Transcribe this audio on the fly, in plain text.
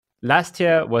last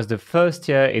year was the first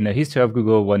year in the history of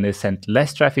Google when they sent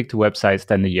less traffic to websites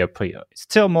than the year prior. It's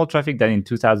still more traffic than in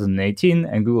 2018,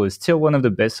 and Google is still one of the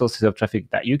best sources of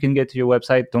traffic that you can get to your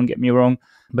website, don't get me wrong.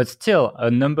 But still, a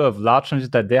number of large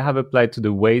changes that they have applied to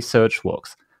the way search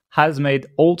works has made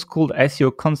old school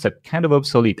SEO concept kind of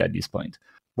obsolete at this point.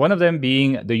 One of them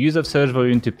being the use of search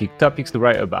volume to pick topics to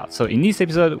write about. So in this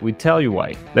episode, we tell you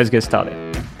why. Let's get started.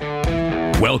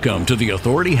 Welcome to the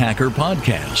Authority Hacker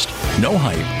Podcast. No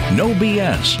hype, no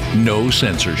BS, no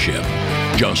censorship.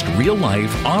 Just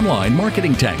real-life online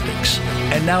marketing tactics.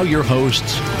 And now your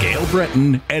hosts, Gail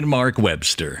Breton and Mark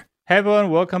Webster. Hey everyone,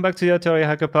 welcome back to the Authority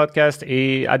Hacker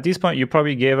Podcast. At this point, you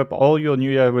probably gave up all your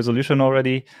New Year resolution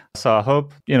already. So I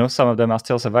hope, some of them are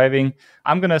still surviving.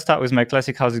 I'm going to start with my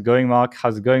classic, how's it going, Mark?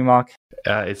 How's it going, Mark?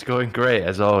 It's going great,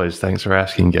 as always. Thanks for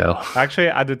asking, Gail. Actually,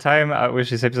 at the time at which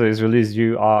this episode is released,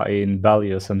 you are in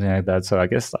Bali or something like that. So I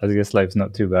guess life's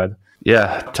not too bad.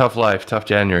 Yeah, tough life, tough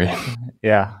January.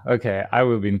 Yeah, okay. I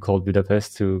will be in cold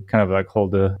Budapest to kind of like hold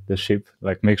the ship,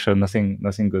 like make sure nothing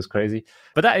goes crazy.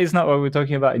 But that is not what we're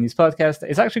talking about in this podcast.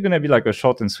 It's actually going to be like a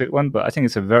short and sweet one, but I think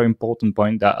it's a very important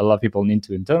point that a lot of people need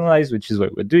to internalize, which is why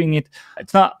we're doing it.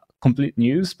 It's not complete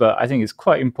news, but I think it's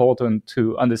quite important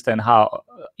to understand how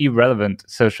irrelevant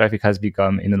search traffic has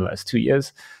become in the last 2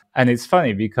 years. And it's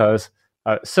funny because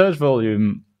search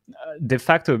volume de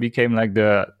facto became like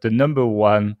the number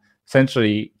one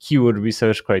essentially keyword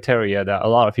research criteria that a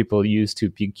lot of people use to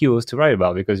pick keywords to write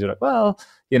about, because you're like, well,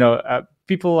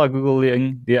 people are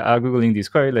googling this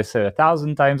query, let's say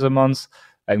 1,000 times a month,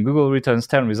 and Google returns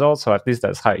 10 results, so at least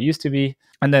that's how it used to be.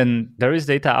 And then there is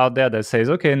data out there that says,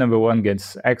 okay, number one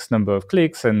gets X number of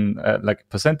clicks and like a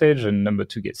percentage, and number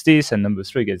two gets this, and number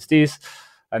three gets this.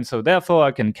 And so therefore,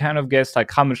 I can kind of guess like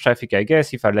how much traffic I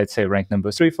guess. If I, let's say, rank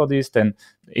number 3 for this, then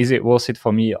is it worth it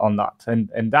for me or not? And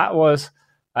that was,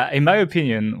 in my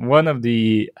opinion, one of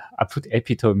the, I put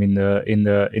epitome in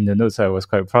the notes. I was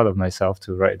quite proud of myself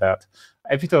to write that.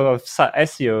 Epitome of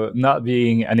SEO not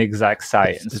being an exact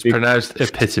science. It's pronounced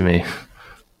epitome.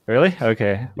 Really?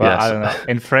 Okay. Well, yes. I don't know.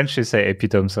 In French, you say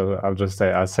epitome, so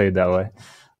I'll say it that way.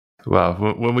 Well,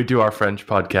 when we do our French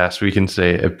podcast, we can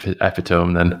say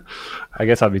epitome then. I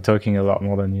guess I'll be talking a lot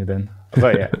more than you then.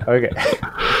 But yeah, okay.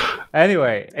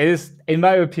 Anyway, in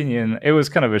my opinion, it was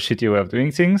kind of a shitty way of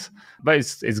doing things, but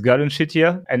it's gotten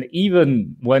shittier. And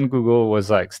even when Google was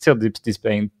like still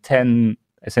displaying 10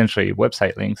 essentially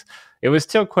website links, it was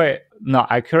still quite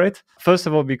not accurate. First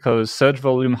of all, because search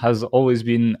volume has always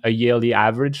been a yearly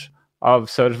average of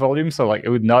search volume. So like it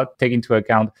would not take into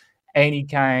account any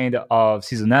kind of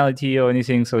seasonality or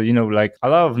anything. So, like a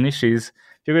lot of niches,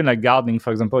 if you're in like gardening,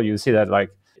 for example, you see that like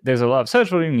there's a lot of search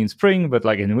volume in spring, but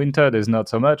like in winter, there's not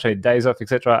so much, it dies off,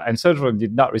 etc. And search volume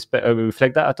did not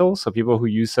reflect that at all. So people who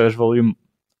use search volume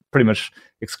pretty much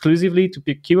exclusively to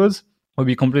pick keywords would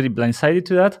be completely blindsided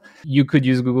to that. You could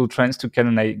use Google Trends to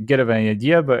kind of get an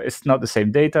idea, but it's not the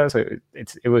same data, so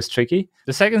it was tricky.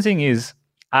 The second thing is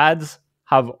ads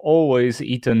have always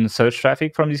eaten search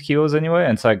traffic from these keywords anyway.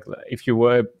 And it's like if you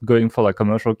were going for like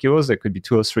commercial keywords, there could be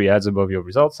 2 or 3 ads above your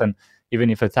results. And even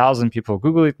if 1,000 people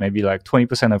Google it, maybe like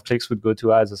 20% of clicks would go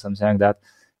to ads or something like that.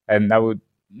 And that would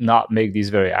not make these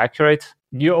very accurate.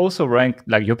 You also rank,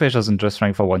 like your page doesn't just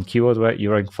rank for one keyword, right?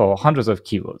 You rank for hundreds of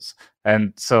keywords.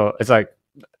 And so it's like,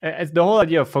 it's the whole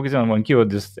idea of focusing on one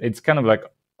keyword, it's kind of like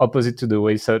opposite to the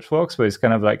way search works, where it's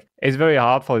kind of like, it's very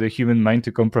hard for the human mind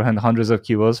to comprehend hundreds of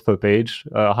keywords per page,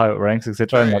 how it ranks,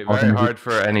 etc. Very hard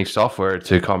for any software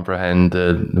to comprehend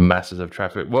the masses of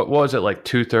traffic. What was it, like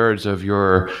 2/3 of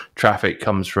your traffic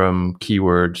comes from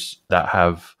keywords that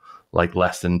have like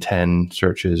less than 10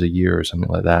 searches a year or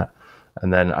something like that?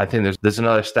 And then I think there's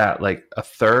another stat, like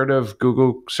 1/3 of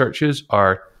Google searches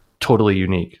are totally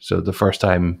unique. So the first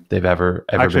time they've ever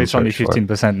actually been it's only searched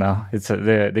 15% now. It's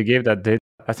they gave that data.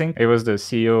 I think it was the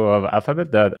CEO of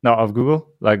Alphabet of Google,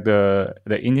 like the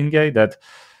Indian guy that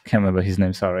I can't remember his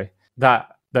name. Sorry, that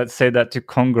said that to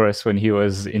Congress when he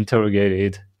was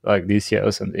interrogated like this year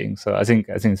or something. So I think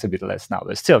it's a bit less now,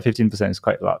 but still 15% is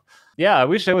quite a lot. Yeah, I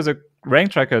wish there was a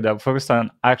rank tracker that focused on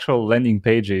actual landing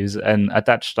pages and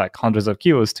attached like hundreds of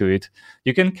keywords to it.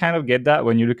 You can kind of get that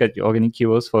when you look at the organic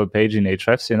keywords for a page in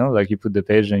Ahrefs, like you put the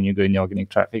page and you go in the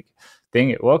organic traffic thing,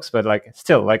 it works, but like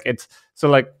still like it's so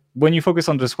like when you focus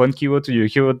on just one keyword to your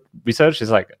keyword research,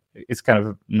 it's kind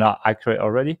of not accurate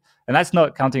already. And that's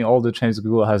not counting all the changes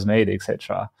Google has made,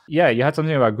 etc. Yeah, you had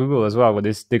something about Google as well, where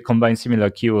they combine similar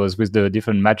keywords with the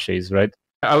different matches, right?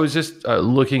 I was just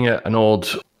looking at an old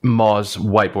Moz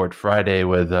Whiteboard Friday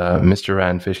with Mr.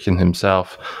 Rand Fishkin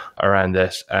himself around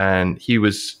this, and he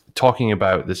was talking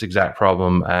about this exact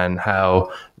problem and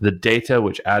how the data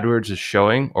which AdWords is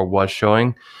showing or was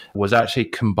showing was actually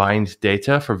combined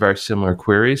data for very similar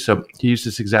queries. So he used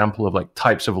this example of like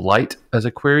types of light as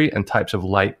a query and types of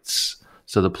lights,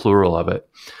 so the plural of it.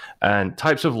 And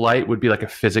types of light would be like a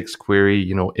physics query,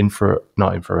 you know,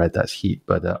 not infrared, that's heat,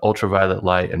 but ultraviolet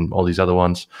light and all these other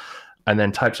ones. And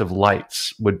then types of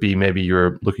lights would be maybe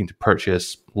you're looking to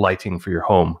purchase lighting for your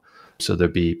home. So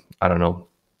there'd be, I don't know,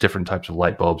 different types of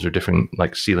light bulbs or different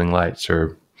like ceiling lights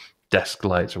or desk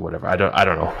lights or whatever. I don't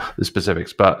know the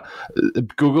specifics, but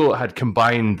Google had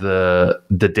combined the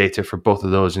data for both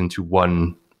of those into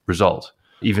one result,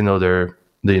 even though the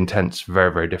intent's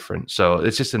very, very different. So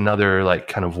it's just another like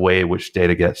kind of way which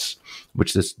this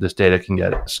data can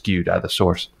get skewed at the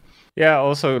source. Yeah,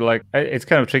 also like it's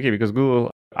kind of tricky because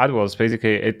Google AdWords,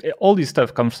 basically, all this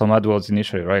stuff comes from AdWords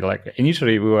initially, right? Like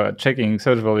initially we were checking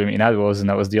search volume in AdWords and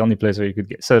that was the only place where you could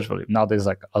get search volume. Now there's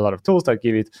like a lot of tools that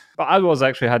give it. But AdWords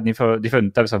actually had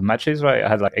different types of matches, right? It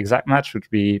had like exact match, which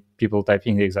would be people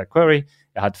typing the exact query.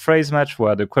 It had phrase match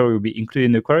where the query would be included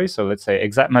in the query. So let's say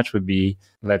exact match would be,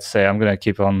 let's say I'm going to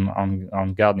keep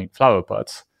on gardening flower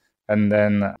pots. And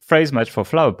then phrase match for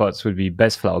flower pots would be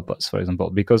best flower pots, for example,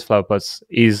 because flower pots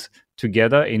is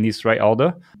together in this right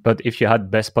order. But if you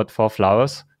had best pot for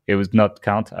flowers, it would not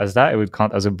count as that. It would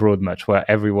count as a broad match where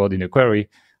every word in the query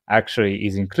actually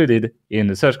is included in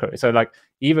the search query. So like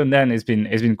even then it's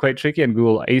been quite tricky, and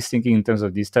Google is thinking in terms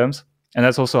of these terms. And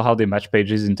that's also how they match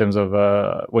pages in terms of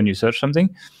when you search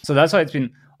something. So that's why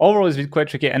overall it's been quite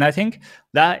tricky. And I think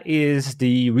that is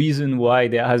the reason why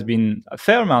there has been a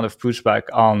fair amount of pushback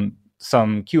on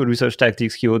some keyword research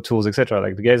tactics, keyword tools, etc.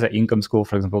 Like the guys at Income School,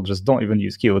 for example, just don't even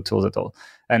use keyword tools at all.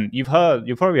 And you've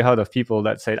probably heard of people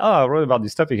that said, "Oh, I wrote about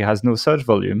this topic. It has no search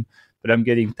volume, but I'm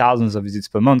getting thousands of visits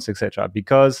per month, etc."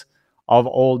 Because of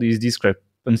all these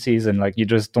discrepancies, and like you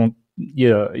just don't,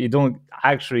 you don't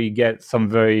actually get some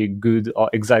very good or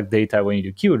exact data when you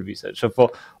do keyword research. So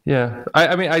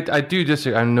I mean, I do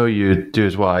disagree. I know you do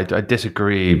as well. I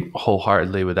disagree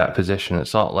wholeheartedly with that position.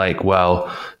 It's not like,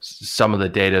 well, some of the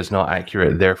data is not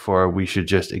accurate, therefore we should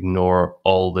just ignore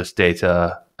all this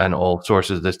data and all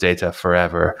sources of this data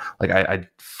forever. Like I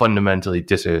fundamentally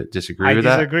disagree with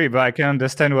that. I disagree, but I can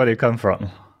understand where they come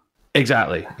from.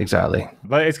 Exactly.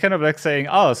 But it's kind of like saying,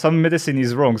 oh, some medicine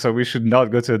is wrong, so we should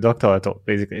not go to a doctor at all,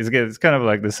 basically. It's kind of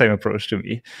like the same approach to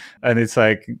me. And it's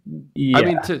like, yeah. I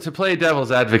mean, to play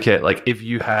devil's advocate, like if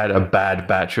you had a bad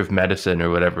batch of medicine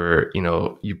or whatever, you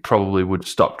know, you probably would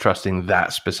stop trusting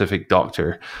that specific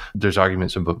doctor. There's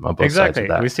arguments on both sides of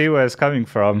that. We see where it's coming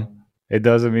from. It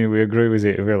doesn't mean we agree with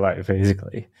it in real life,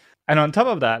 basically. And on top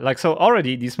of that, like, so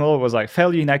already this model was like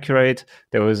fairly inaccurate.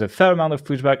 There was a fair amount of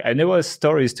pushback, and there was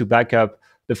stories to back up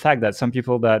the fact that some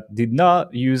people that did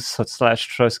not use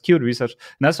 /trust keyword research.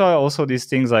 And that's why also these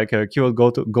things like a keyword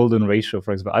golden ratio,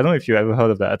 for example. I don't know if you ever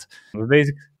heard of that.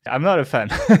 Basically, I'm not a fan.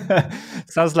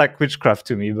 Sounds like witchcraft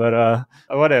to me, but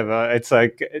whatever. It's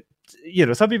like,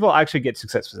 some people actually get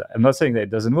success with that. I'm not saying that it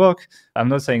doesn't work. I'm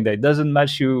not saying that it doesn't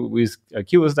match you with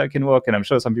keywords that can work. And I'm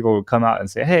sure some people will come out and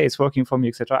say, hey, it's working for me,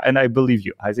 etc. And I believe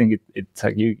you. I think it's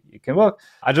like it can work.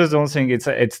 I just don't think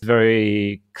it's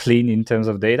very clean in terms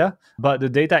of data. But the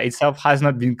data itself has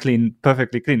not been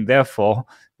perfectly clean. Therefore,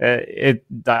 I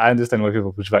understand why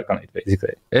people push back on it,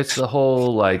 basically. It's the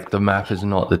whole, like, the map is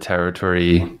not the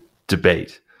territory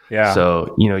debate. Yeah.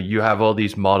 So, you have all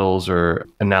these models or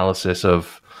analysis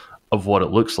of what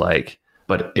it looks like,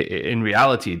 but in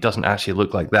reality, it doesn't actually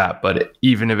look like that. But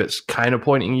even if it's kind of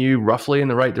pointing you roughly in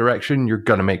the right direction, you're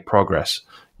going to make progress.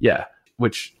 Yeah,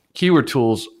 which keyword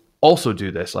tools also do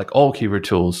this. Like all keyword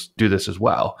tools do this as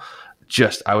well.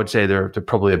 Just, I would say they're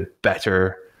probably a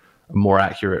better, more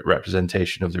accurate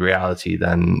representation of the reality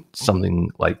than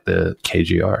something like the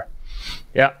KGR.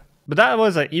 Yeah. But that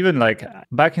was even like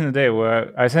back in the day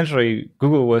where essentially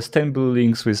Google was 10 blue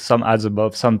links with some ads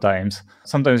above sometimes.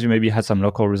 Sometimes you maybe had some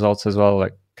local results as well,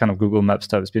 like kind of Google Maps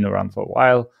stuff has been around for a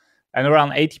while. And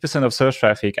around 80% of search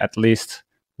traffic at least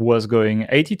was going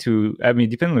 80 to,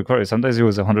 depending on the query, sometimes it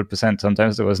was 100%,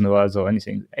 sometimes there was no ads or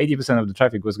anything. 80% of the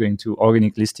traffic was going to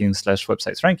organic listings /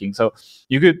 websites ranking. So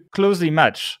you could closely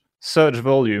match search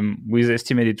volume with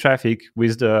estimated traffic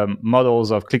with the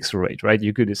models of click-through rate, right?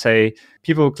 You could say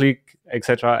people click,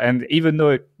 etc. And even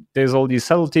though there's all these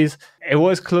subtleties, it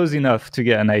was close enough to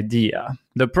get an idea.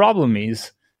 The problem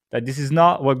is that this is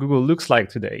not what Google looks like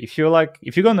today. Especially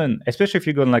if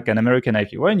you go on like an American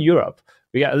IP, or in Europe,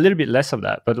 we get a little bit less of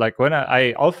that. But like when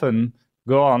I often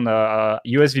go on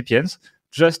US VPNs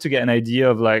just to get an idea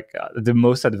of like the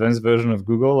most advanced version of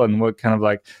Google and what kind of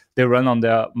like they run on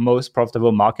their most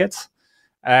profitable markets.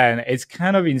 And it's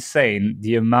kind of insane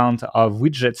the amount of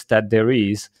widgets that there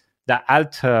is that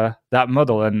alter that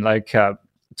model, and like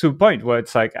to a point where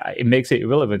it's like it makes it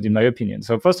irrelevant in my opinion.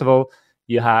 So first of all,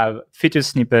 you have feature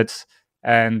snippets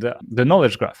and the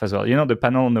knowledge graph as well. You know, the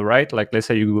panel on the right, like let's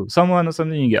say you Google someone or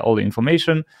something, you get all the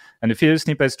information, and the feature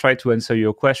snippets try to answer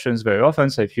your questions very often.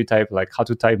 So if you type like how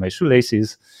to tie my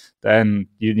shoelaces, then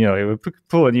you know it will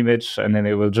pull an image, and then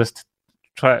it will just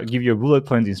try give you a bullet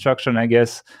point instruction, I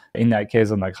guess, in that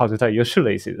case on like how to tie your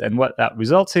shoelaces. And what that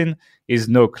results in is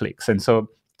no clicks. And so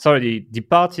it's already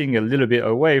departing a little bit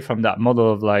away from that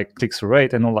model of like click-through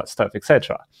rate and all that stuff,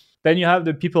 etc. Then you have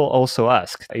the people also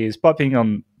ask. It's popping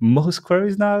on most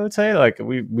queries now, I would say. Like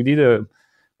we did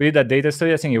that data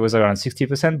study. I think it was around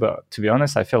 60%, but to be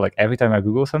honest, I feel like every time I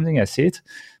Google something, I see it.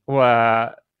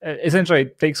 Where essentially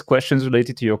it takes questions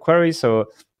related to your query. So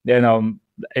then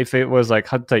if it was like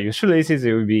how to tie your shoelaces,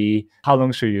 it would be how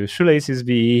long should your shoelaces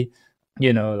be?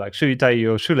 You know, like should you tie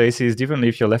your shoelaces differently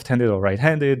if you're left-handed or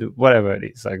right-handed, whatever it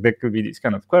is. Like there could be these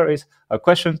kind of queries or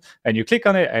questions, and you click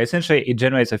on it, and essentially it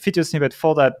generates a feature snippet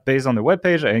for that based on the web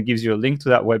page, and it gives you a link to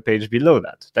that web page below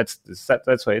that. That's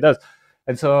what it does.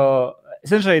 And so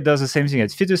essentially it does the same thing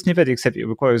as feature snippet, except it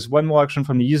requires one more action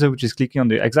from the user, which is clicking on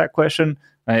the exact question,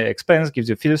 and it explains, gives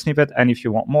you a feature snippet, and if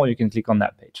you want more, you can click on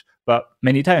that page. But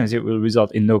many times it will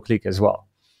result in no click as well.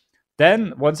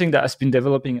 Then one thing that has been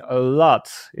developing a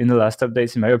lot in the last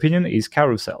updates, in my opinion, is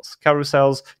carousels.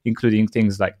 Carousels, including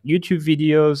things like YouTube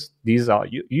videos. These are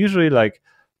usually like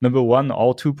number 1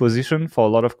 or 2 position for a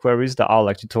lot of queries that are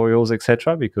like tutorials,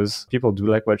 etc., because people do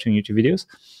like watching YouTube videos.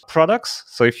 Products.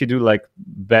 So if you do like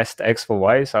best X for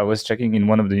Y, so I was checking in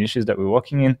one of the niches that we're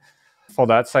working in for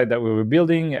that site that we were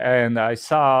building, and I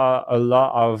saw a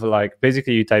lot of like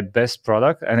basically you type best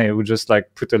product, and it would just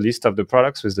like put a list of the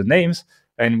products with the names.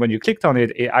 And when you clicked on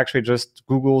it, it actually just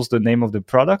Googles the name of the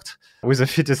product with a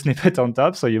feature snippet on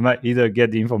top. So you might either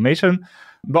get the information,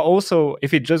 but also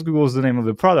if it just Googles the name of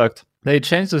the product, they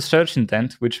change the search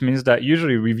intent, which means that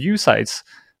usually review sites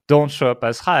don't show up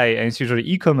as high, and it's usually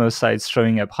e-commerce sites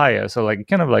showing up higher. So like it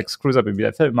kind of like screws up a bit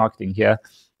affiliate marketing here,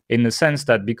 in the sense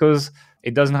that because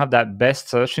it doesn't have that best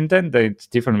search intent, then it's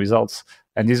different results.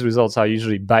 And these results are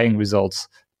usually buying results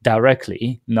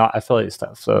directly, not affiliate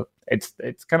stuff. So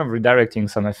it's kind of redirecting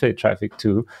some affiliate traffic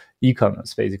to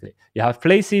e-commerce, basically. You have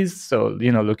places, so,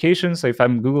 you know, locations. So if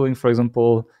I'm Googling, for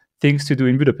example, things to do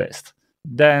in Budapest,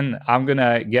 then I'm going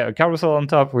to get a carousel on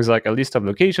top with like a list of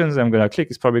locations. I'm going to click.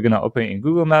 It's probably going to open in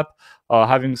Google Map, or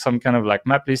having some kind of like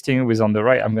map listing with on the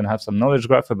right, I'm going to have some knowledge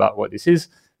graph about what this is.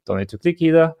 Don't need to click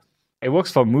either. It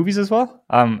works for movies as well.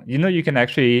 You know, you can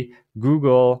actually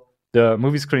Google the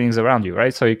movie screenings around you,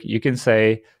 right? So you can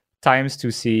say times to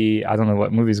see, I don't know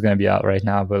what movie is going to be out right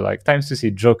now, but like times to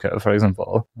see Joker, for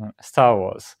example, Star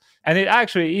Wars. And it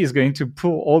actually is going to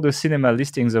pull all the cinema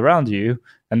listings around you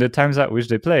and the times at which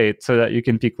they play it, so that you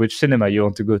can pick which cinema you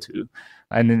want to go to.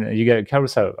 And then you get a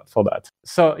carousel for that.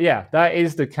 So yeah, that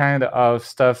is the kind of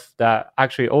stuff that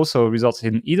actually also results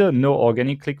in either no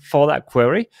organic click for that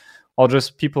query, or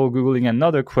just people Googling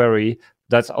another query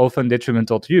that's often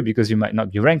detrimental to you because you might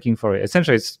not be ranking for it.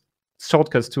 Essentially, it's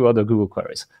shortcuts to other Google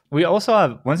queries. We also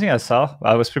have one thing I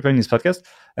was preparing this podcast,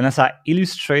 and I saw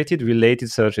illustrated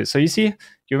related searches. So you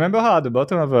remember how at the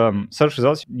bottom of search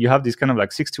results, you have this kind of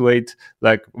like 6 to 8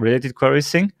 like related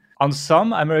queries thing? On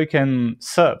some American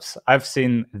SERPs, I've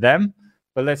seen them,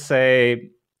 but let's say,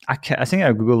 I think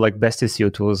I Googled like best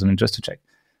SEO tools, just to check.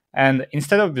 And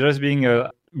instead of just being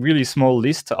a really small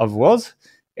list of words,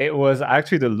 it was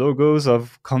actually the logos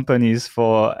of companies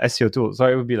for SEO tools. So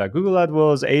it would be like Google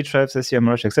AdWords, Ahrefs,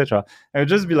 SEMrush, etc. And it would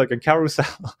just be like a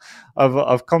carousel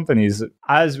of companies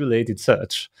as related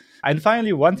search. And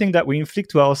finally, one thing that we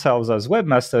inflict to ourselves as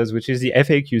webmasters, which is the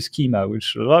FAQ schema,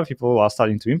 which a lot of people are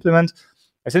starting to implement.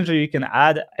 Essentially, you can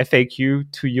add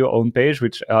FAQ to your own page,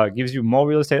 which gives you more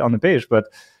real estate on the page, but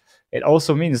it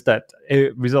also means that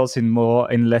it results in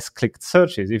less clicked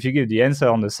searches. If you give the answer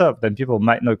on the SERP, then people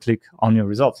might not click on your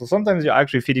results. So sometimes you're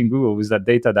actually feeding Google with that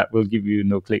data that will give you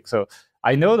no click. So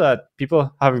I know that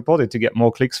people have reported to get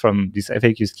more clicks from this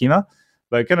FAQ schema,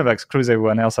 but it kind of like screws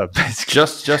everyone else up, basically.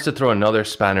 Just to throw another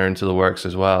spanner into the works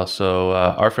as well. So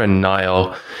our friend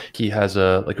Niall, he has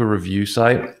a review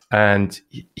site, and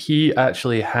he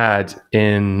actually had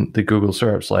in the Google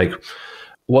SERPs like,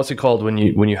 what's it called when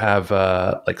you have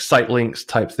like site links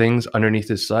type things underneath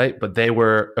his site, but they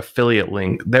were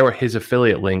his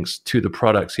affiliate links to the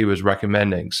products he was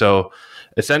recommending. So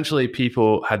essentially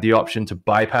people had the option to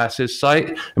bypass his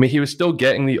site. I mean, he was still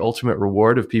getting the ultimate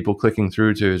reward of people clicking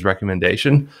through to his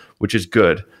recommendation, which is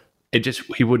good.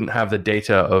 he wouldn't have the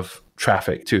data of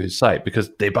traffic to his site because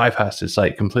they bypassed his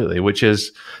site completely, which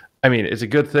is, I mean, it's a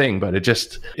good thing, but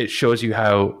it shows you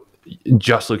how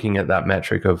just looking at that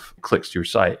metric of clicks to your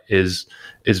site is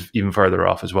even further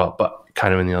off as well, but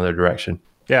kind of in the other direction.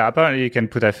 Yeah, apparently you can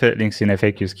put affiliate links in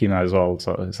FAQ schema as well.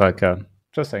 So it's like,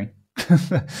 just saying.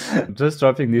 Just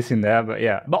dropping this in there. But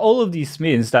yeah, but all of this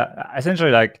means that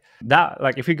essentially like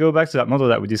if we go back to that model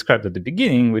that we described at the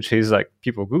beginning, which is like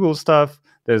people Google stuff,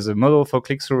 there's a model for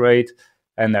click-through rate,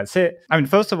 and that's it. I mean,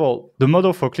 first of all, the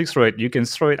model for click-through rate, you can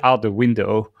throw it out the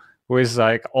window with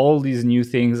like all these new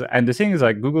things. And the thing is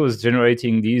like Google is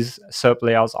generating these SERP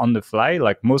layouts on the fly.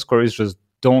 Like most queries just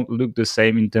don't look the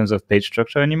same in terms of page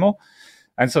structure anymore.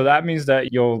 And so that means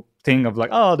that your thing of like,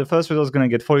 oh, the first result is going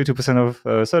to get 42%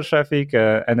 of search traffic,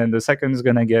 and then the second is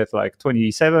going to get like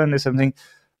 27 or something.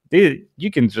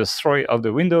 You can just throw it out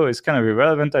the window. It's kind of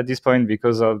irrelevant at this point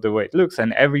because of the way it looks,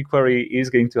 and every query is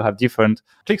going to have different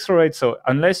click-through rates. So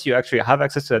unless you actually have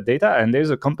access to that data, and there's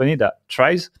a company that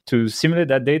tries to simulate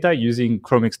that data using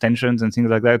Chrome extensions and things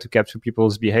like that to capture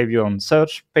people's behavior on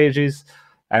search pages,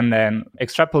 and then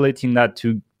extrapolating that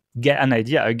to get an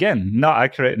idea. Again,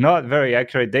 not very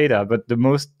accurate data, but the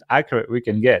most accurate we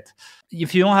can get.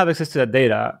 If you don't have access to that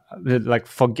data, like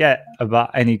forget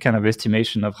about any kind of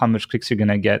estimation of how much clicks you're going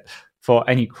to get for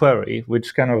any query,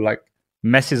 which kind of like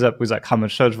messes up with like how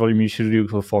much search volume you should do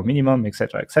for minimum,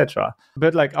 etc., etc.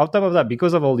 But like on top of that,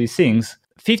 because of all these things,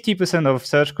 50% of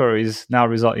search queries now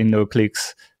result in no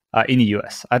clicks in the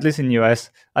US, at least in the US.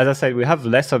 As I said, we have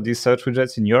less of these search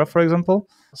widgets in Europe, for example.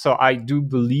 So I do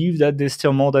believe that there's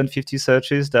still more than 50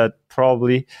 searches that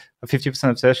probably 50%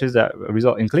 of searches that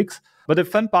result in clicks. But the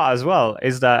fun part as well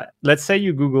is that let's say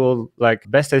you Google like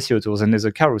best SEO tools and there's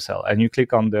a carousel and you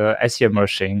click on the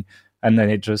SEMrush thing and then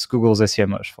it just Googles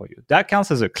SEMrush for you. That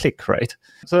counts as a click, right?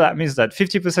 So that means that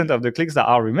 50% of the clicks that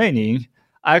are remaining,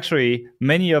 actually,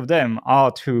 many of them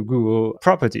are to Google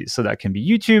properties. So that can be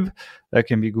YouTube, that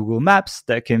can be Google Maps,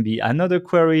 that can be another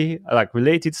query, like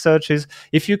related searches.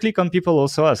 If you click on people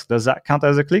also ask, does that count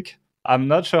as a click? I'm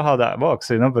not sure how that works,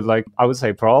 but like I would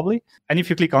say probably. And if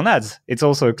you click on ads, it's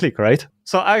also a click, right?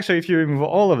 So actually, if you remove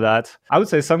all of that, I would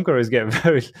say some queries get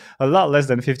a lot less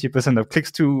than 50% of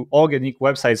clicks to organic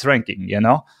websites ranking,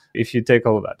 if you take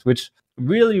all of that, which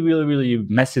really, really, really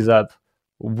messes up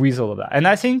with all of that. And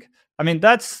I mean,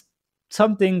 that's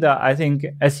something that I think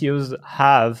SEOs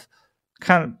have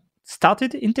kind of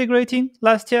started integrating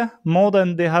last year more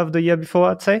than they have the year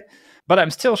before, I'd say. But I'm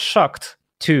still shocked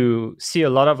to see a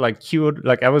lot of like keyword,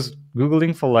 like I was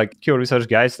Googling for like keyword research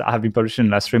guides that have been published in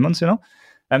the last 3 months,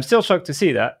 I'm still shocked to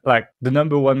see that like the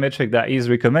number one metric that is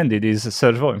recommended is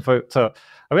search volume. So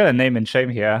I've got a name and shame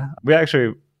here. We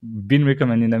actually been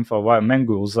recommending them for a while.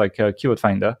 Mangools, like Keyword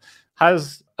Finder,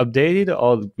 has updated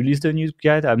or released a new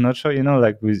guide. I'm not sure,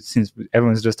 since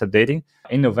everyone's just updating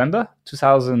in November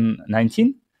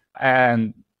 2019.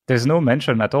 And there's no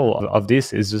mention at all of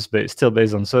this. It's just still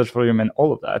based on search volume and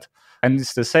all of that. And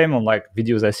it's the same on like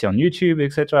videos I see on YouTube,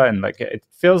 etc. And like it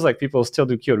feels like people still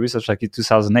do keyword research like in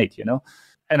 2008,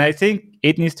 And I think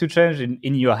it needs to change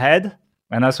in your head.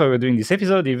 And that's why we're doing this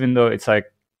episode, even though it's like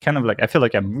kind of like I feel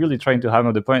like I'm really trying to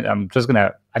hammer the point. I'm just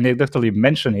gonna anecdotally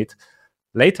mention it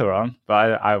later on,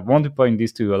 but I want to point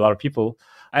this to a lot of people.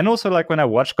 And also like when I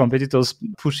watch competitors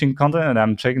pushing content and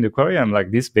I'm checking the query, I'm like,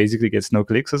 this basically gets no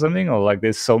clicks or something, or like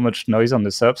there's so much noise on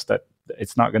the SERPs that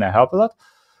it's not going to help a lot.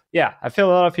 Yeah, I feel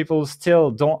a lot of people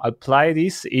still don't apply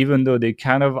this, even though they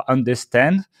kind of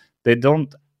understand. They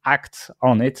don't act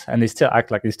on it, and they still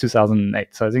act like it's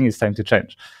 2008. So I think it's time to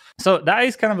change. So that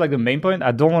is kind of like the main point.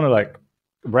 I don't want to like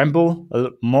ramble a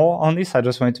little more on this. I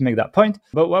just wanted to make that point.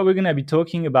 But what we're going to be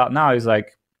talking about now is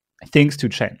like things to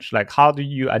change. Like how do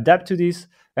you adapt to this?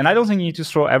 And I don't think you need to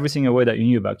throw everything away that you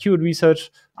knew about keyword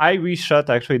research. I reshot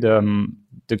actually the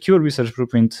keyword research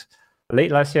blueprint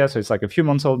late last year. So it's like a few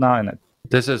months old now. And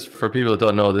this is, for people that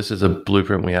don't know, this is a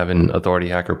blueprint we have in Authority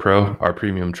Hacker Pro, our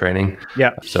premium training.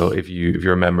 Yeah. So if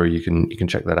you're a member, you can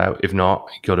check that out. If not,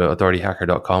 go to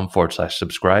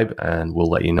authorityhacker.com/subscribe, and we'll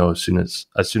let you know as soon as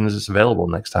it's available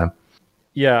next time.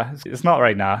 Yeah, it's not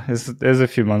right now. There's a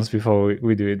few months before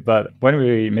we do it, but when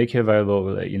we make it available,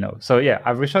 we'll let you know. So yeah,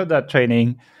 I've reshot that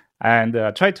training and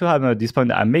tried to have at this point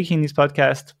that I'm making this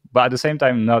podcast, but at the same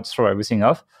time, not throw everything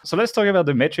off. So let's talk about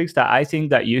the metrics that I think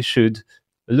that you should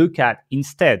look at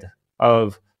instead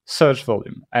of search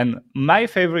volume. And my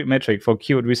favorite metric for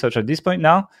keyword research at this point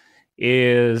now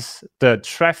is the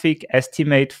traffic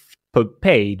estimate per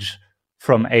page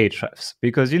from Ahrefs.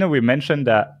 Because, we mentioned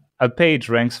that a page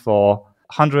ranks for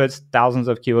hundreds, thousands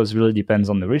of keywords, really depends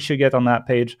on the reach you get on that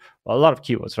page, a lot of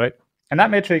keywords, right? And that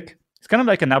metric it's kind of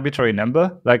like an arbitrary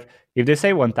number. Like if they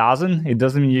say 1,000, it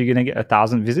doesn't mean you're going to get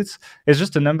 1,000 visits. It's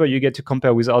just a number you get to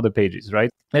compare with other pages, right?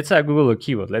 Let's say I Google a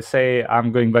keyword. Let's say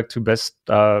I'm going back to best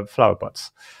flower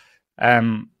pots.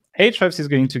 Ahrefs is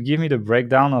going to give me the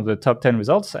breakdown of the top 10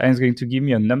 results, and it's going to give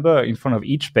me a number in front of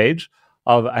each page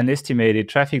of an estimated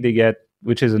traffic they get,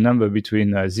 which is a number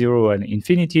between 0 and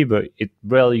infinity, but it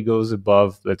rarely goes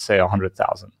above, let's say,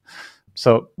 100,000.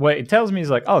 So what it tells me is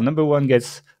like, oh, number 1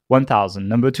 gets 1,000,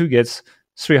 number 2 gets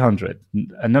 300,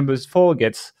 and number 4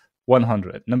 gets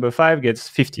 100, number 5 gets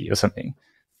 50 or something.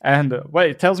 And what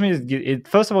it tells me is,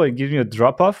 first of all, it gives me a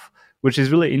drop-off, which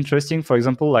is really interesting. For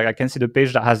example, like I can see the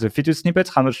page that has the featured snippet,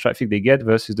 how much traffic they get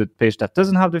versus the page that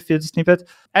doesn't have the featured snippet.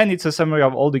 And it's a summary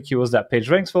of all the keywords that page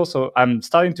ranks for. So I'm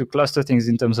starting to cluster things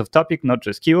in terms of topic, not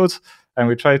just keywords. And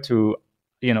we try to,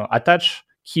 attach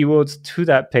keywords to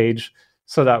that page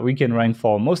so that we can rank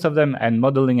for most of them, and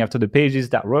modeling after the pages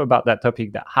that wrote about that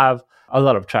topic that have a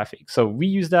lot of traffic. So we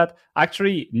use that.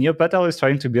 Actually, Neil Patel is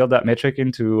trying to build that metric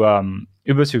into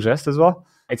Ubersuggest as well.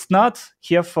 It's not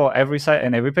here for every site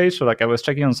and every page. So like I was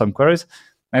checking on some queries,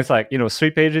 and it's like,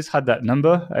 3 pages had that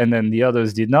number and then the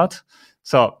others did not.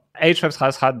 So Ahrefs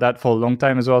has had that for a long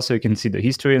time as well. So you can see the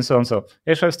history and so on. So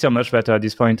Ahrefs is still much better at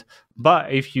this point. But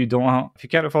if you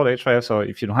can't afford Ahrefs, or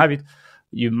if you don't have it,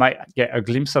 you might get a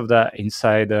glimpse of that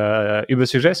inside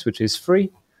Ubersuggest, which is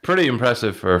free. Pretty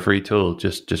impressive for a free tool.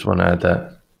 Just want to add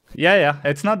that. Yeah.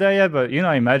 It's not there yet, but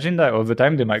imagine that over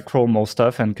time they might crawl more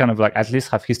stuff and kind of like at least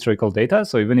have historical data.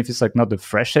 So even if it's like not the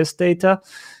freshest data,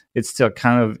 it's still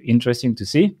kind of interesting to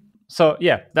see. So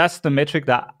yeah, that's the metric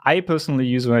that I personally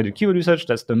use when I do keyword research.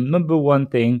 That's the number one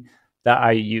thing that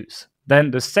I use.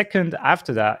 Then the second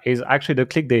after that is actually the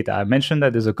click data. I mentioned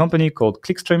that there's a company called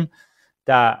Clickstream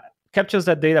that captures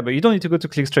that data, but you don't need to go to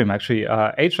Clickstream. Actually,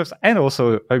 Ahrefs and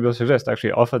also Ubersuggest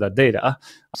actually offer that data.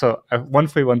 So a 1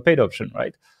 free, 1 paid option,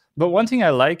 right? But one thing I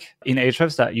like in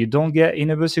Ahrefs that you don't get in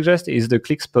Ubersuggest is the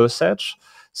clicks per search.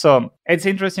 So it's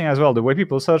interesting as well. The way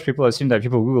people search, people assume that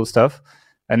people Google stuff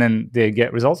and then they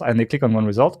get results and they click on one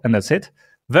result and that's it.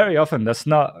 Very often, that's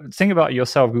not. Think about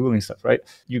yourself Googling stuff, right?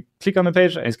 You click on a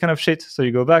page and it's kind of shit. So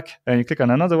you go back and you click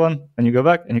on another one and you go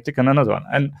back and you click on another one.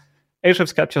 And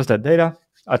Ahrefs captures that data.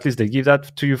 At least they give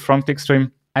that to you from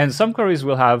Clickstream. And some queries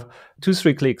will have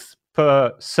 2-3 clicks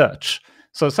per search.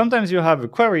 So sometimes you have a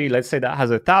query, let's say that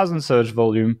has 1,000 search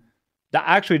volume, that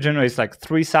actually generates like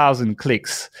 3,000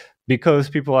 clicks because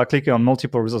people are clicking on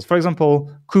multiple results. For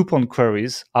example, coupon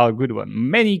queries are a good one.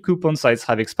 Many coupon sites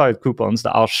have expired coupons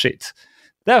that are shit.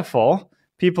 Therefore,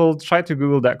 people try to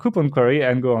Google that coupon query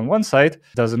and go on one site,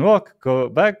 doesn't work, go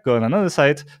back, go on another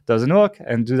site, doesn't work,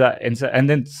 and do that. And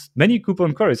then many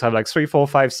coupon queries have like 3, 4,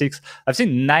 5, 6. I've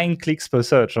seen 9 clicks per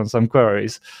search on some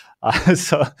queries.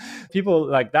 So people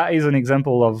like that is an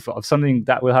example of something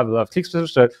that will have a lot of clicks per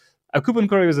search. So a coupon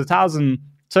query with 1,000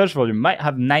 search volume might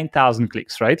have 9,000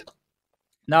 clicks, right?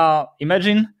 Now,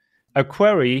 imagine a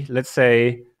query, let's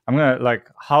say, I'm going to like,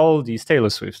 how old is Taylor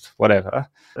Swift? Whatever.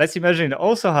 Let's imagine it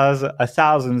also has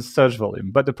 1,000 search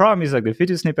volume. But the problem is like the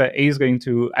featured snippet is going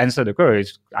to answer the query.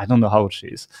 I don't know how old she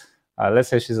is. Let's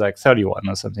say she's like 31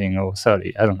 or something, or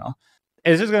 30. I don't know.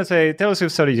 It's just going to say Taylor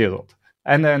Swift 30 years old.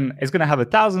 And then it's going to have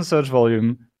 1,000 search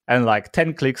volume and like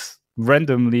 10 clicks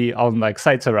randomly on like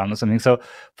sites around or something. So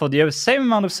for the same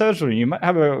amount of search volume, you might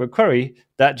have a query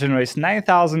that generates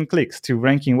 9,000 clicks to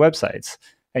ranking websites.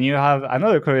 And you have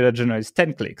another query that generates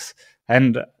 10 clicks.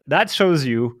 And that shows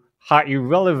you how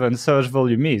irrelevant search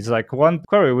volume is. Like one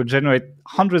query would generate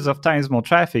hundreds of times more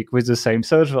traffic with the same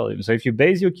search volume. So if you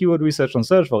base your keyword research on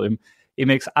search volume, it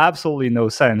makes absolutely no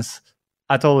sense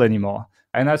at all anymore.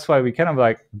 And that's why we kind of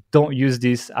like don't use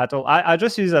this at all. I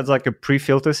just use it as like a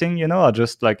pre-filter thing, I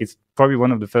just like, it's probably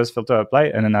one of the first filter I apply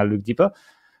and then I look deeper.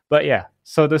 But yeah,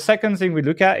 so the second thing we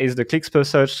look at is the clicks per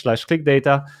search / click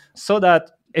data. So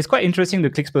that it's quite interesting, the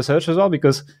clicks per search as well,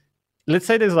 because let's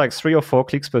say there's like 3 or 4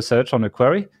 clicks per search on a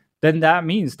query, then that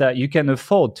means that you can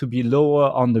afford to be lower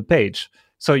on the page.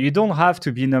 So you don't have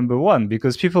to be number one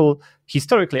because people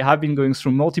historically have been going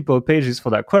through multiple pages for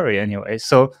that query anyway.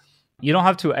 So you don't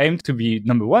have to aim to be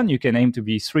number one. You can aim to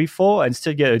be 3, 4 and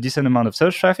still get a decent amount of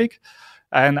search traffic.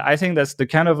 And I think that's the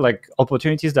kind of like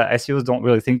opportunities that SEOs don't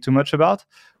really think too much about.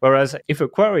 Whereas if a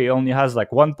query only has like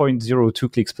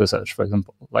 1.02 clicks per search, for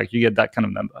example, like you get that kind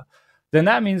of number, then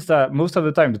that means that most of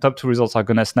the time the top 2 results are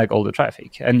going to snag all the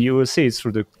traffic. And you will see it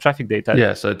through the traffic data.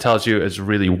 Yeah, so it tells you it's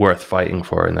really worth fighting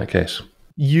for in that case.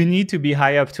 You need to be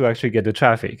high up to actually get the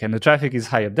traffic. And the traffic is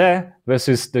high up there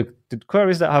versus the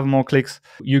queries that have more clicks.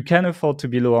 You can afford to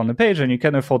be low on the page and you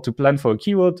can afford to plan for a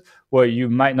keyword where you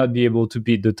might not be able to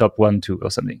beat the top 1, 2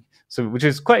 or something. So, which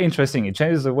is quite interesting. It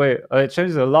changes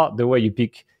a lot the way you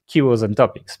pick keywords and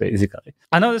topics, basically.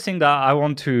 Another thing that I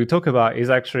want to talk about is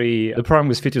actually the problem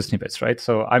with feature snippets, right?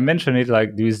 So I mentioned it,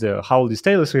 like there is the how old is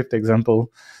Taylor Swift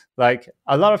example. Like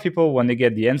a lot of people, when they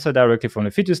get the answer directly from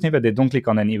the feature snippet, they don't click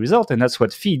on any result, and that's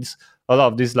what feeds a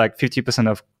lot of these. Like 50%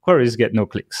 of queries get no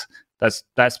clicks.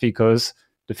 That's because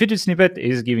the feature snippet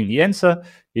is giving the answer.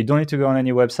 You don't need to go on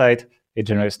any website. It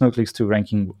generates no clicks to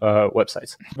ranking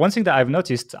websites. One thing that I've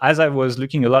noticed as I was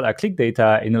looking a lot at click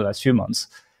data in the last few months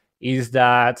is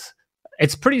that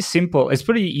it's pretty simple. It's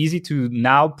pretty easy to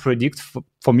now predict,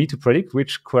 for me to predict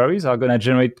which queries are going to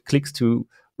generate clicks to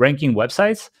ranking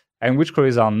websites and which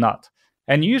queries are not.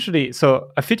 And usually,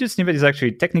 so a featured snippet is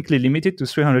actually technically limited to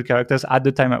 300 characters at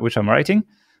the time at which I'm writing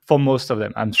for most of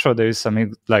them. I'm sure there is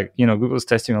something like, Google's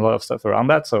testing a lot of stuff around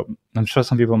that. So I'm sure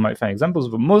some people might find examples,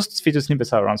 but most featured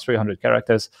snippets are around 300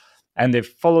 characters and they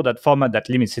follow that format that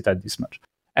limits it at this much.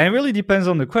 And it really depends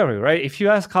on the query, right? If you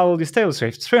ask how old is Taylor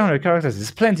Swift, 300 characters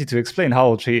is plenty to explain how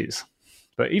old she is.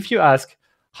 But if you ask,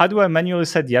 how do I manually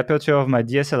set the aperture of my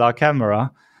DSLR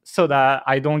camera so that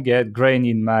I don't get grain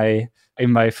in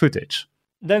my footage,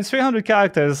 then 300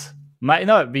 characters might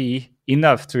not be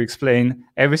enough to explain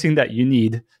everything that you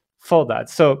need for that.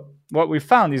 So what we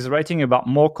found is writing about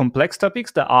more complex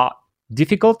topics that are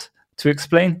difficult to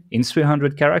explain in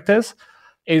 300 characters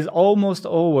is almost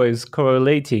always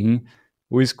correlating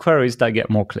with queries that get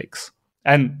more clicks.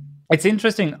 And it's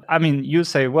interesting. I mean, you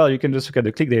say, well, you can just look at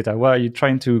the click data. Why are you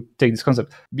trying to take this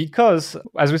concept? Because,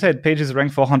 as we said, pages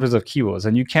rank for hundreds of keywords,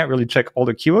 and you can't really check all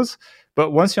the keywords.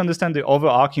 But once you understand the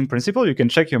overarching principle, you can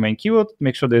check your main keyword,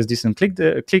 make sure there's decent click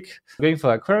going for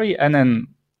that query, and then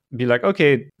be like,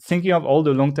 okay, thinking of all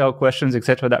the long tail questions,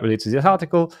 etc., that relate to this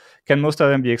article, can most of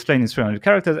them be explained in 300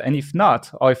 characters? And if not,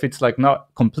 or if it's like not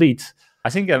complete, I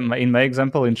think in my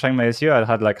example in Chiang Mai SEO, I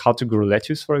had like how to grow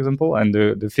lettuce, for example, and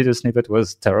the feeder snippet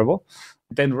was terrible.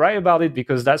 Then write about it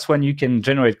because that's when you can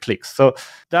generate clicks. So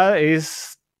that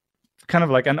is kind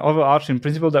of like an overarching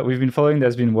principle that we've been following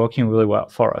that's been working really well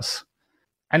for us.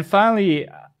 And finally,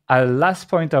 a last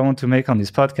point I want to make on this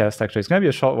podcast, actually, it's going to be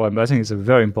a short one, but I think it's a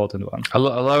very important one. I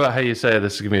love how you say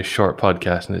this is going to be a short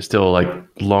podcast, and it's still like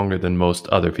longer than most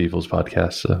other people's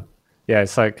podcasts. So. Yeah,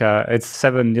 it's like it's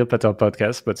 7 Neil Patel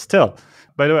podcasts, but still.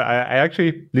 By the way, I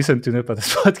actually listened to Neil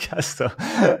Patel's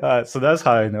podcast, so that's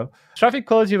how I know. Traffic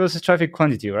quality versus traffic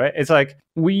quantity, right? It's like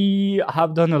we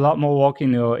have done a lot more work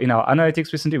in our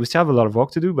analytics recently. We still have a lot of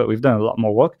work to do, but we've done a lot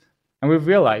more work. And we've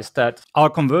realized that our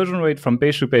conversion rate from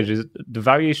page to page, the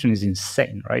variation is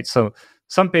insane, right? So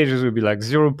some pages will be like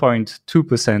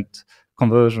 0.2%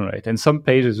 conversion rate, and some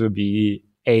pages will be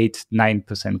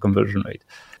 8-9% conversion rate.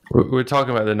 We're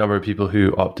talking about the number of people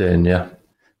who opt in, yeah.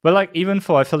 But like even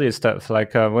for affiliate stuff,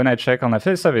 like when I check on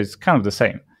affiliate stuff, it's kind of the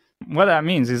same. What that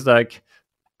means is like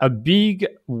a big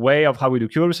way of how we do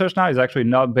keyword research now is actually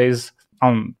not based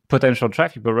on potential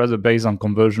traffic, but rather based on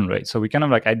conversion rate. So we kind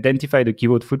of like identify the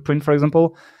keyword footprint, for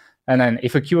example. And then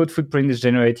if a keyword footprint is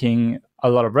generating a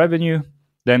lot of revenue,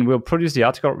 then we'll produce the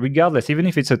article regardless, even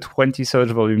if it's a 20 search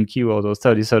volume keyword or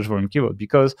 30 search volume keyword,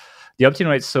 because the opt-in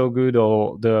rate is so good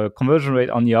or the conversion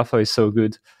rate on the offer is so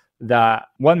good that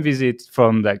one visit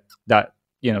from like that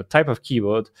type of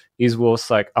keyword is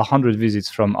worth like 100 visits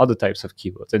from other types of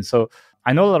keywords. And so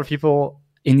I know a lot of people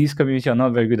in this community are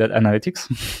not very good at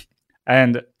analytics.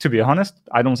 And to be honest,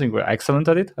 I don't think we're excellent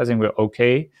at it. I think we're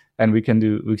okay, and we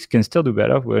can still do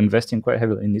better. We're investing quite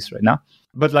heavily in this right now.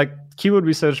 But like keyword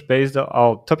research based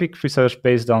or topic research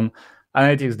based on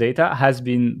analytics data has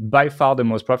been by far the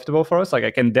most profitable for us. Like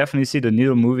I can definitely see the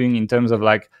needle moving in terms of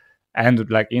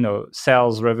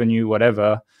sales, revenue,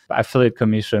 whatever, affiliate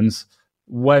commissions,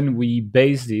 when we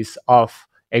base this off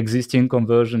existing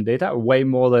conversion data way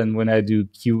more than when I do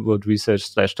keyword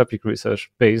research / topic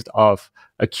research based off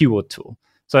a keyword tool.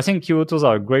 So I think keyword tools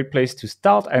are a great place to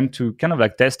start and to kind of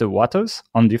like test the waters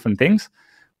on different things.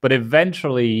 But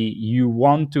eventually you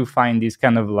want to find these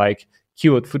kind of like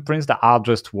keyword footprints that are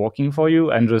just working for you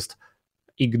and just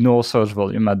ignore search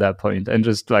volume at that point and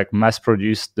just like mass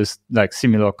produce this like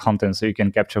similar content so you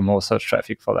can capture more search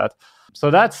traffic for that. So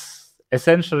that's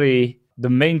essentially the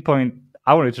main point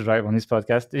I wanted to drive on this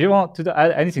podcast. Do you want to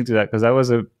add anything to that? Because that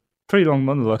was a pretty long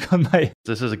monologue on my...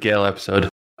 This is a Gale episode.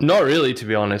 Not really, to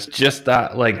be honest. Just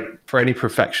that, like, for any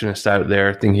perfectionist out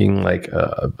there thinking like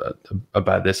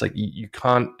about this, like you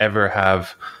can't ever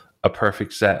have a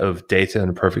perfect set of data and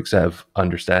a perfect set of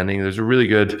understanding. There's a really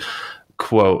good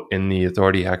quote in the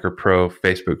Authority Hacker Pro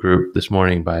Facebook group this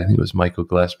morning by, I think it was Michael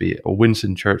Gillespie, a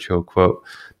Winston Churchill quote.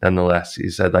 Nonetheless, he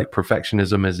said like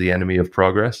perfectionism is the enemy of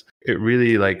progress. It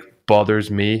really like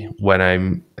bothers me when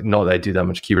I'm, not that I do that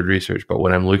much keyword research, but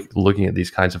when I'm looking at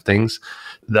these kinds of things,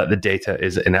 that the data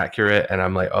is inaccurate. And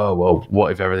I'm like, oh, well,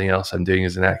 what if everything else I'm doing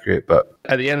is inaccurate? But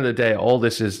at the end of the day, all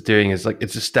this is doing is like,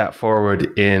 it's a step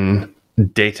forward in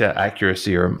data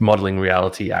accuracy or modeling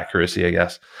reality accuracy, I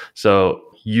guess. So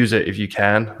use it if you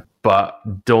can, but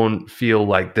don't feel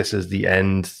like this is the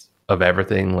end of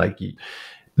everything. Like,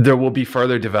 there will be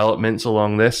further developments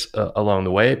along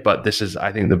the way, but this is,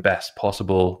 I think, the best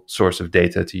possible source of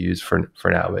data to use for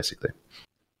now, basically.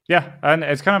 Yeah, and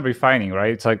it's kind of refining,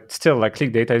 right? It's like still like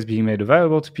click data is being made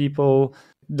available to people.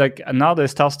 Like now there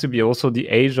starts to be also the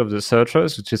age of the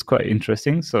searchers, which is quite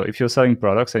interesting. So if you're selling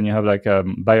products and you have like a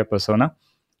buyer persona,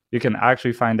 you can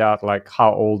actually find out like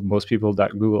how old most people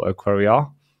that Google a query are,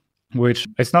 which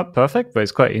it's not perfect, but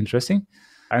it's quite interesting.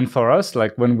 And for us,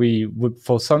 like when we would,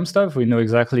 for some stuff, we know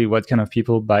exactly what kind of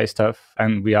people buy stuff,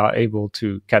 and we are able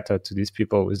to cater to these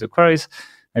people with the queries.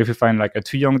 And if you find like a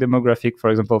too young demographic, for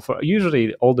example, for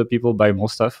usually older people buy more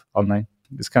stuff online.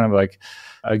 It's kind of like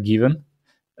a given.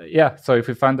 Yeah. So if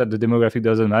we find that the demographic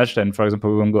doesn't match, then for example,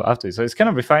 we won't go after it. So it's kind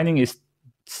of refining. It's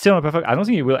still not perfect. I don't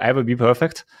think it will ever be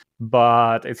perfect,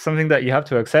 but it's something that you have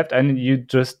to accept, and you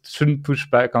just shouldn't push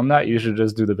back on that. You should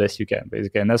just do the best you can,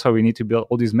 basically. And that's why we need to build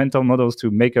all these mental models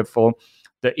to make up for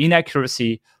the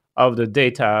inaccuracy of the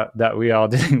data that we are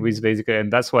dealing with, basically.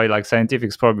 And that's why like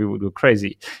scientifics probably would go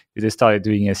crazy if they started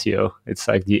doing SEO. It's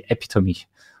like the epitome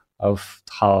of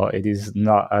how it is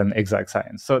not an exact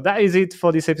science. So that is it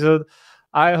for this episode.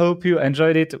 I hope you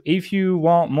enjoyed it. If you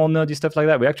want more nerdy stuff like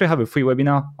that, we actually have a free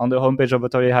webinar on the homepage of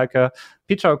Authority Hacker.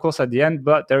 Pitch our course at the end,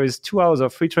 but there is 2 hours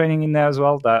of free training in there as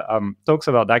well that talks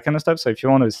about that kind of stuff. So if you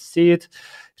want to see it, it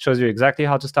shows you exactly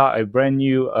how to start a brand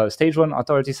new Stage 1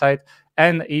 Authority site.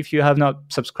 And if you have not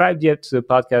subscribed yet to the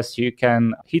podcast, you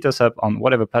can hit us up on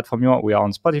whatever platform you want. We are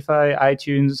on Spotify,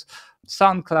 iTunes,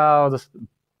 SoundCloud,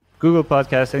 Google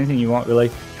Podcasts, anything you want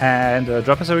really, and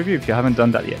drop us a review if you haven't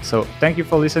done that yet. So thank you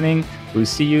for listening. We'll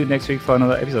see you next week for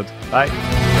another episode.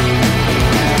 Bye.